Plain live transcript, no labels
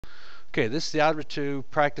Okay, this is the Algebra 2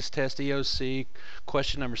 practice test EOC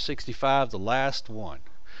question number 65, the last one.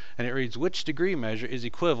 And it reads, which degree measure is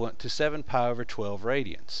equivalent to 7 pi over 12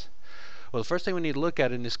 radians? Well, the first thing we need to look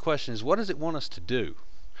at in this question is what does it want us to do?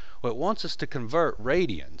 Well, it wants us to convert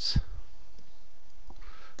radians.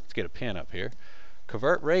 Let's get a pen up here.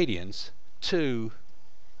 Convert radians to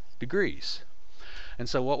degrees. And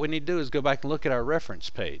so what we need to do is go back and look at our reference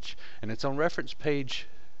page. And it's on reference page,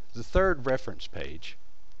 the third reference page.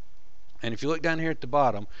 And if you look down here at the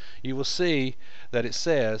bottom, you will see that it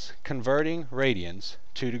says converting radians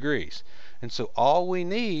to degrees. And so all we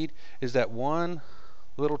need is that one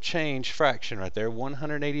little change fraction right there,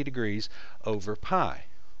 180 degrees over pi.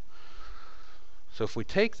 So if we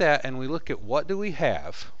take that and we look at what do we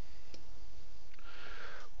have,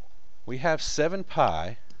 we have 7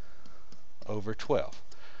 pi over 12.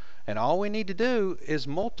 And all we need to do is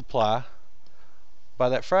multiply by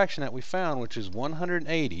that fraction that we found, which is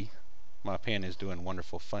 180. My pen is doing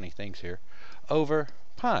wonderful funny things here, over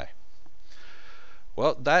pi.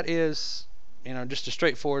 Well, that is, just a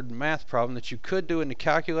straightforward math problem that you could do in the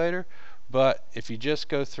calculator, but if you just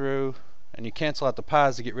go through and you cancel out the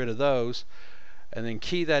pi's to get rid of those and then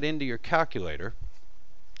key that into your calculator,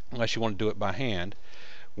 unless you want to do it by hand,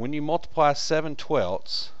 when you multiply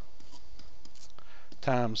 7/12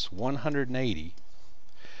 times 180,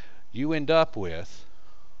 you end up with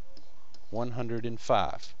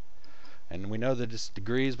 105. And we know that it's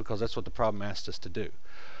degrees because that's what the problem asked us to do.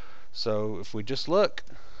 So if we just look,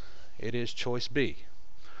 it is choice B.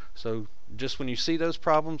 So just when you see those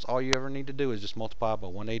problems, all you ever need to do is just multiply by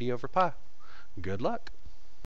 180 over pi. Good luck.